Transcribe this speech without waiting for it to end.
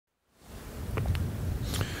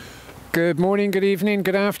Good morning, good evening,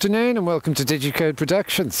 good afternoon, and welcome to DigiCode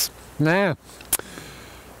Productions. Now,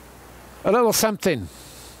 a little something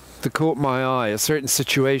that caught my eye, a certain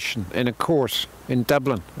situation in a court in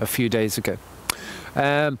Dublin a few days ago.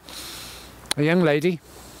 A young lady,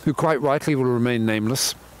 who quite rightly will remain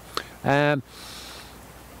nameless,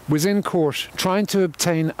 was in court trying to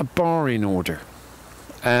obtain a barring order.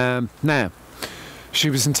 Now, she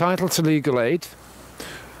was entitled to legal aid,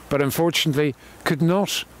 but unfortunately could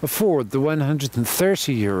not afford the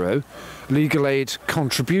 €130 legal aid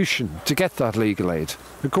contribution to get that legal aid.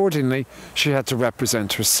 Accordingly, she had to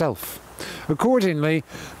represent herself. Accordingly,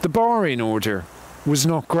 the barring order was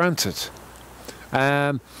not granted.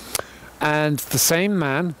 And the same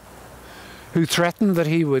man who threatened that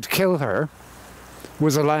he would kill her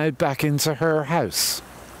was allowed back into her house.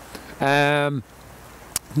 Now,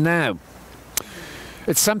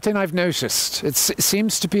 it's something I've noticed. It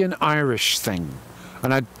seems to be an Irish thing,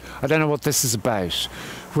 and I don't know what this is about,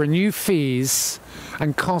 where new fees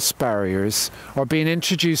and cost barriers are being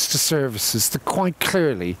introduced to services that quite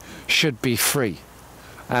clearly should be free.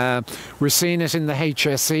 We're seeing it in the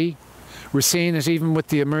HSE, we're seeing it even with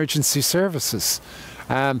the emergency services.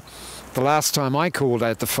 The last time I called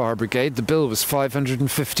out the fire brigade, the bill was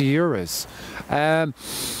 €550.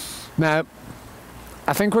 Now,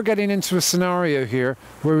 I think we're getting into a scenario here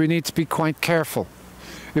where we need to be quite careful.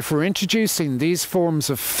 If we're introducing these forms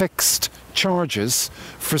of fixed charges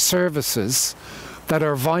for services that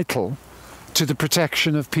are vital to the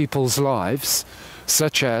protection of people's lives,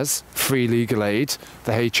 such as free legal aid,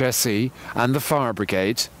 the HSE and the fire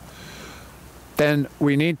brigade, then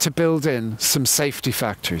we need to build in some safety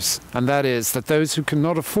factors. And that is that those who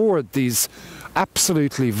cannot afford these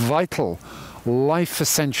absolutely vital,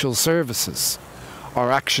 life-essential services are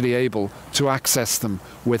actually able to access them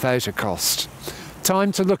without a cost.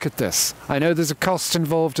 Time to look at this. I know there's a cost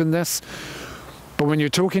involved in this, but when you're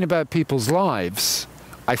talking about people's lives,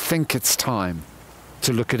 I think it's time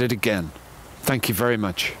to look at it again. Thank you very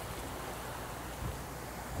much.